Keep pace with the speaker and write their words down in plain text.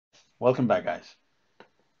Welcome back, guys.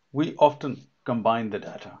 We often combine the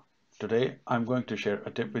data. Today, I'm going to share a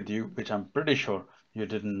tip with you, which I'm pretty sure you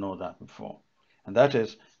didn't know that before. And that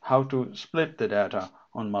is how to split the data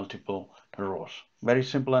on multiple rows. Very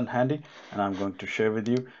simple and handy. And I'm going to share with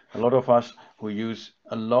you a lot of us who use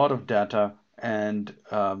a lot of data and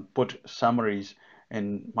put summaries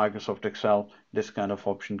in Microsoft Excel. This kind of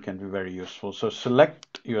option can be very useful. So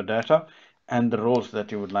select your data and the rows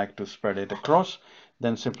that you would like to spread it across.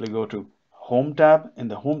 Then simply go to Home tab. In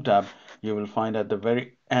the Home tab, you will find at the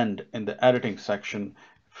very end in the editing section,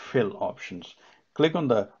 fill options. Click on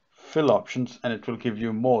the fill options and it will give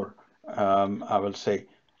you more, I will say,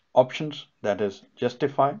 options. That is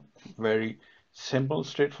justify. Very simple,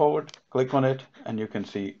 straightforward. Click on it and you can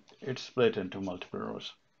see it's split into multiple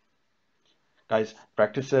rows. Guys,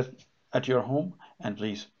 practice it at your home and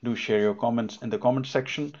please do share your comments in the comment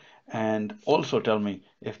section and also tell me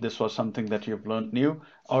if this was something that you've learned new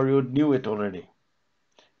or you knew it already.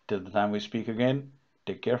 Till the time we speak again,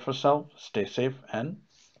 take care of yourself, stay safe, and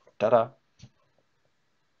ta-da.